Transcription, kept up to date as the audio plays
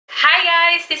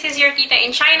guys, this is your tita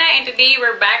in China, and today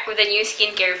we're back with a new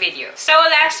skincare video. So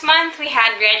last month we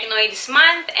had retinoids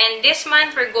month, and this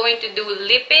month we're going to do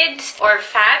lipids or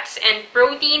fats and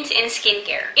proteins in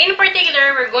skincare. In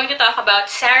particular, we're going to talk about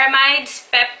ceramides,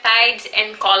 peptides,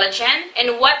 and collagen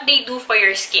and what they do for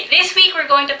your skin. This week we're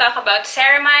going to talk about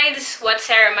ceramides, what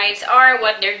ceramides are,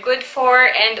 what they're good for,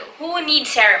 and who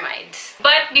needs ceramides.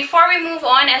 But before we move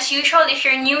on, as usual, if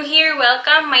you're new here,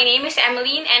 welcome. My name is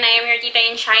Emmeline and I am your tita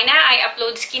in China. I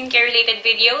upload skincare related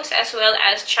videos as well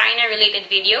as China related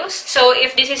videos. So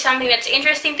if this is something that's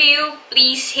interesting to you,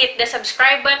 please hit the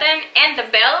subscribe button and the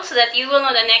bell so that you will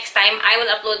know the next time I will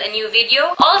upload a new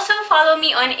video. Also follow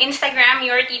me on Instagram,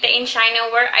 your tita in China,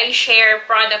 where I share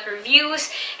product reviews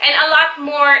and a lot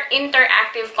more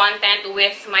interactive content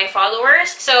with my followers.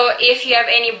 So if you have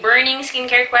any burning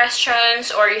skincare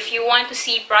questions or if you want to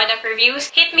see product reviews,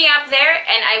 hit me up there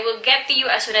and I will get to you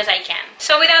as soon as I can.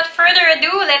 So without further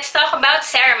ado, let's talk about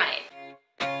ceramide.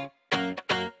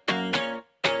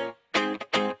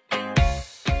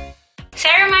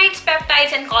 Ceramides,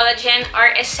 peptides, and collagen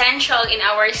are essential in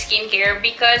our skincare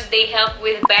because they help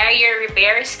with barrier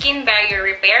repair, skin barrier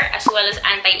repair, as well as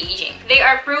anti-aging. They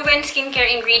are proven skincare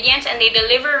ingredients and they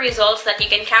deliver results that you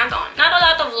can count on. Not a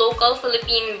lot of local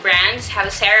Philippine brands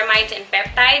have ceramides and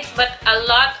peptides, but a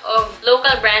lot of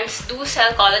local brands do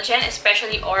sell collagen,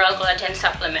 especially oral collagen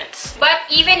supplements. But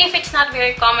even if it's not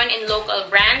very common in local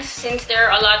brands, since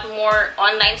there are a lot more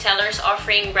online sellers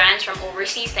offering brands from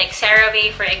overseas like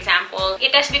CeraVe, for example,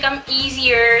 it has become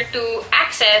easier to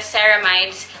access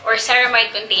ceramides or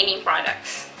ceramide containing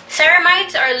products.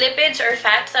 Ceramides are lipids or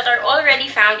fats that are already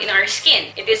found in our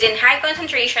skin. It is in high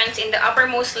concentrations in the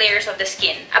uppermost layers of the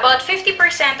skin. About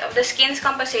 50% of the skin's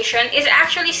composition is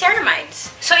actually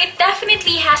ceramides. So it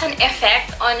definitely has an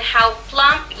effect on how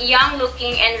plump,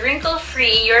 young-looking, and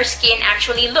wrinkle-free your skin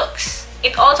actually looks.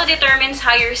 It also determines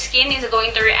how your skin is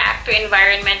going to react to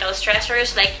environmental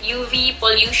stressors like UV,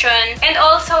 pollution, and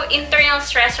also internal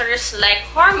stressors like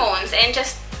hormones and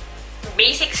just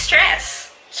basic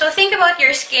stress. So think about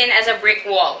your skin as a brick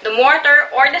wall. The mortar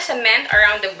or the cement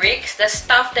around the bricks, the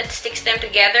stuff that sticks them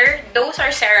together, those are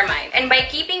ceramide. And by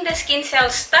keeping the skin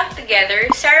cells stuck together,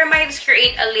 ceramides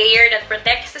create a layer that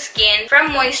protects the skin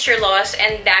from moisture loss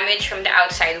and damage from the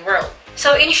outside world.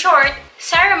 So in short,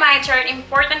 ceramides are an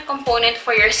important component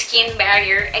for your skin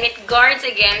barrier and it guards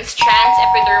against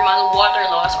transepidermal water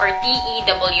loss or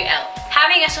TEWL.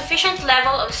 Having a sufficient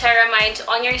level of ceramides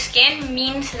on your skin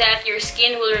means that your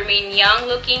skin will remain young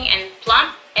looking and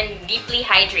plump and deeply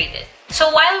hydrated. So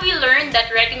while we learned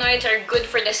that retinoids are good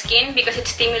for the skin because it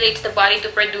stimulates the body to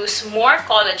produce more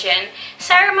collagen,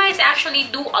 ceramides actually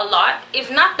do a lot, if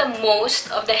not the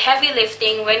most, of the heavy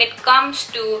lifting when it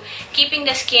comes to keeping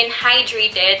the skin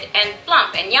hydrated and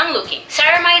plump and young looking.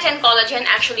 Ceramides and collagen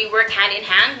actually work hand in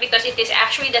hand because it is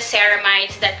actually the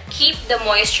ceramides that keep the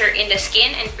moisture in the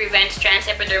skin and prevents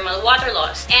transepidermal water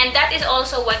loss. And that is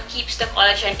also what keeps the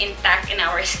collagen intact in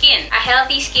our skin. A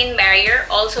healthy skin barrier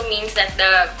also means that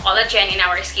the collagen in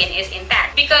our skin is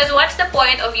intact. Because what's the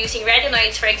point of using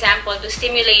retinoids, for example, to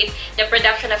stimulate the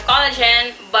production of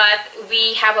collagen, but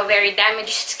we have a very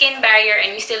damaged skin barrier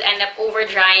and we still end up over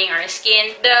drying our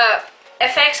skin? The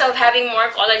effects of having more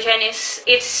collagen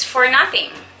it's for nothing.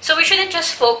 So we shouldn't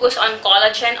just focus on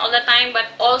collagen all the time, but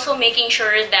also making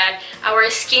sure that our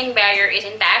skin barrier is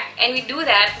intact. And we do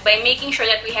that by making sure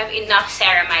that we have enough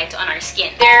ceramides on our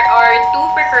skin. There are two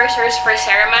precursors for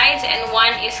ceramides, and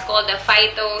one is called the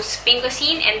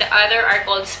phytospingosine and the other are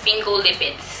called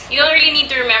sphingolipids. You don't really need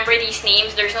to remember these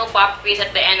names. There's no pop quiz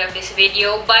at the end of this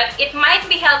video, but it might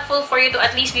be helpful for you to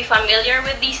at least be familiar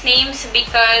with these names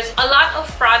because a lot of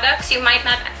products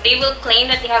they will claim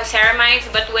that they have ceramides,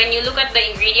 but when you look at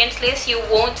the ingredients list, you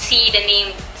won't see the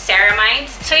name ceramides.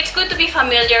 So it's good to be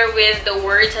familiar with the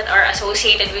words that are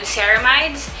associated with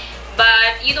ceramides,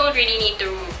 but you don't really need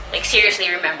to seriously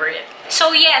remember it.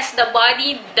 So yes, the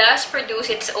body does produce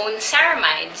its own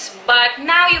ceramides, but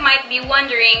now you might be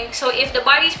wondering, so if the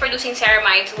body is producing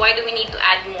ceramides, why do we need to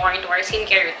add more into our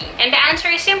skincare routine? And the answer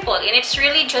is simple, and it's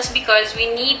really just because we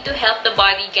need to help the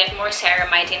body get more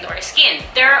ceramides into our skin.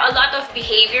 There are a lot of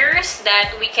behaviors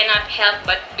that we cannot help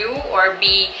but do or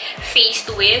be faced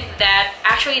with that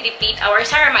actually deplete our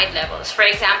ceramide levels. For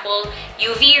example,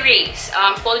 UV rays,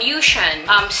 pollution,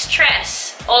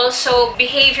 stress, also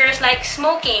behaviors like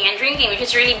smoking and drinking, which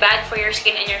is really bad for your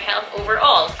skin and your health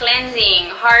overall. Cleansing,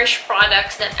 harsh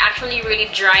products that actually really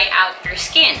dry out your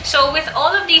skin. So with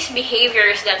all of these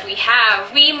behaviors that we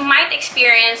have, we might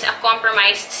experience a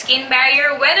compromised skin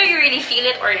barrier, whether you really feel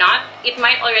it or not. It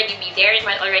might already be there, it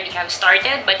might already have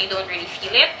started, but you don't really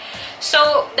feel it.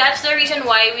 So that's the reason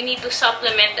why we need to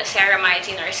supplement the ceramides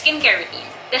in our skincare routine.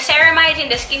 The ceramides in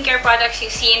the skincare products you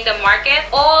see in the market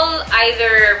all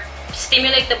either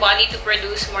stimulate the body to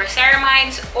produce more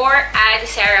ceramides or add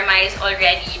ceramides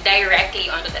already directly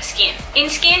onto the skin. In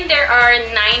skin, there are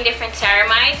 9 different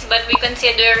ceramides, but we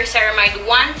consider ceramide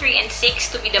 1, 3, and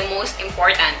 6 to be the most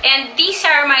important. And these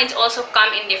ceramides also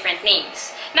come in different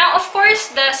names. Now, of course,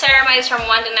 the ceramides from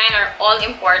 1 to 9 are all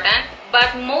important,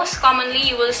 but most commonly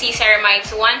you will see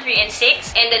ceramides 1, 3, and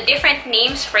 6 and the different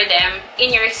names for them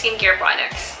in your skincare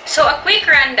products. So a quick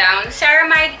rundown,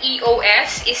 ceramide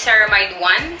EOS is ceramide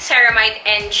 1, ceramide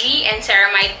NG and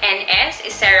ceramide NS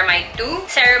is ceramide 2,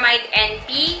 ceramide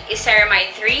NP is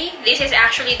ceramide 3. This is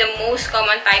actually the most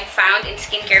common type found in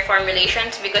skincare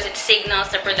formulations because it signals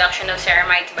the production of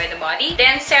ceramides by the body.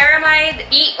 Then ceramide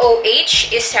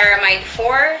EOH is ceramide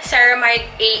 4, ceramide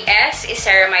AS is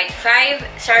ceramide 5,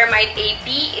 ceramide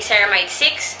AP is ceramide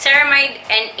 6, ceramide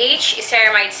NH is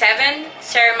ceramide 7,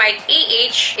 ceramide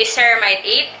AH is ceramide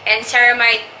 8, and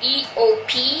ceramide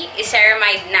EOP is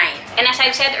ceramide 9. And as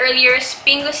I've said earlier,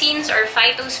 sphingosines or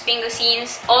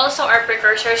phytosphingosines also are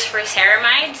precursors for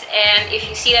ceramides, and if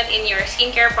you see that in your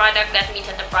skincare product, that means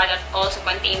that the product also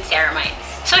contains ceramides.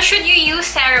 So should you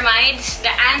use ceramides?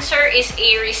 The answer is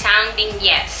a resounding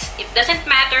yes. It doesn't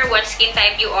matter what skin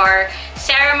type you are,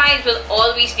 ceramides will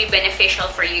always be beneficial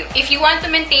for you. If you want to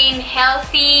maintain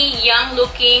healthy,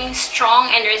 young-looking, strong,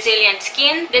 and resilient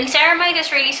skin, then ceramide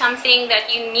is really something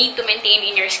that you need to maintain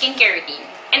in your skincare routine.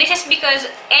 And this is because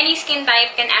any skin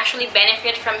type can actually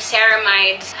benefit from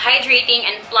ceramides' hydrating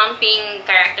and plumping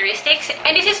characteristics.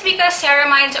 And this is because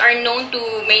ceramides are known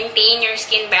to maintain your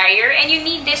skin barrier, and you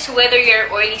need this whether you're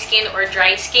oily skinned or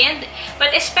dry skinned.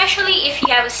 But especially if you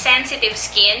have sensitive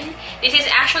skin, this is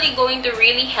actually going to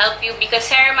really help you because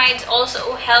ceramides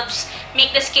also helps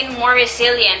make the skin more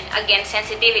resilient against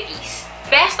sensitivities.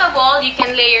 Best of all, you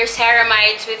can layer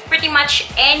ceramides with pretty much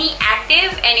any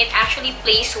active, and it actually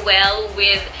plays well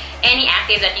with any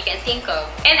active that you can think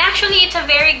of. And actually, it's a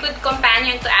very good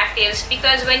companion to actives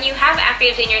because when you have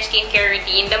actives in your skincare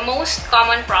routine, the most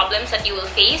common problems that you will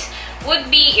face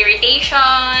would be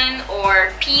irritation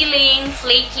or peeling,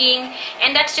 flaking,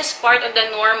 and that's just part of the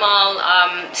normal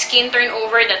skin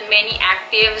turnover that many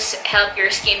actives help your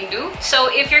skin do. So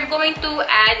if you're going to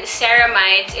add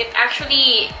ceramides, it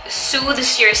actually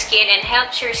soothes your skin and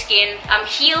helps your skin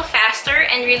heal faster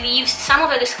and relieves some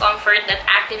of the discomfort that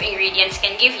active ingredients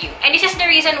can give you. And this is the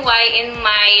reason why in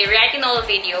my retinol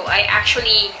video, I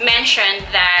actually mentioned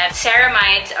that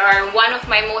ceramides are one of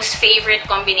my most favorite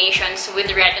combinations with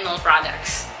retinol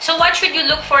products. So what should you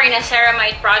look for in a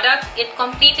ceramide product? It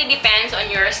completely depends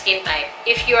on your skin type.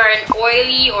 If you are an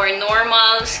oily or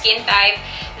normal skin type,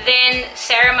 then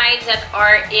ceramides that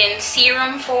are in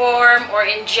serum form or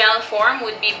in gel form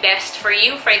would be best for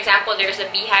you. For example, there's the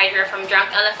Bee Hydra from Drunk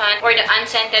Elephant or the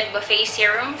Unscented Buffet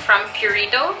Serum from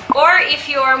Purito. Or if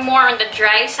you're more on the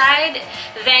dry side,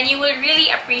 then you will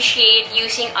really appreciate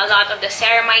using a lot of the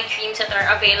ceramide creams that are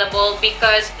available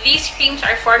because these creams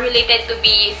are formulated to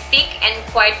be thick and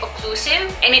quite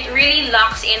occlusive, and it really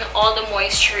locks in all the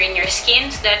moisture in your skin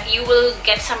so that you will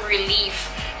get some relief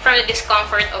from the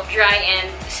discomfort of dry and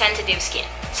sensitive skin.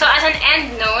 So as an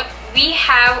end note, we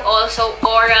have also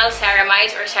oral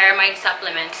ceramides or ceramide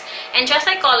supplements. And just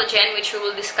like collagen, which we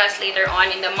will discuss later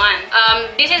on in the month,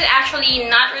 this is actually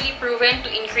not really proven to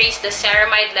increase the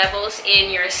ceramide levels in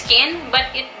your skin, but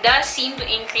it does seem to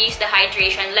increase the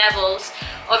hydration levels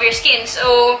of your skin.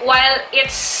 So while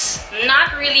it's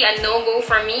not really a no-go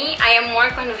for me, I am more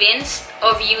convinced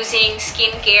of using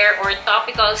skincare or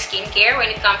topical skincare when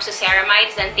it comes to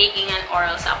ceramides than taking an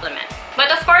oral supplement. But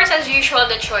of course, as usual,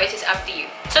 the choice is up to you.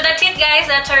 So that's it,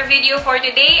 guys. That's our video for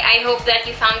today. I hope that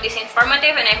you found this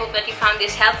informative and I hope that you found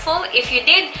this helpful. If you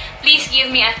did, please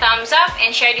give me a thumbs up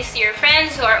and share this to your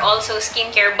friends who are also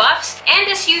skincare buffs. And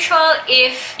as usual,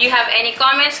 if you have any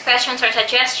comments, questions, or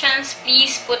suggestions,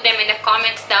 please put them in the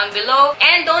comments down below.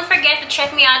 And don't forget to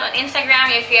check me out on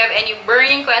Instagram if you have any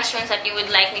burning questions that you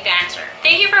would like me to answer.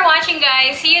 Thank you for watching,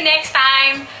 guys. See you next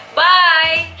time.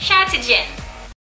 Bye! 下次见!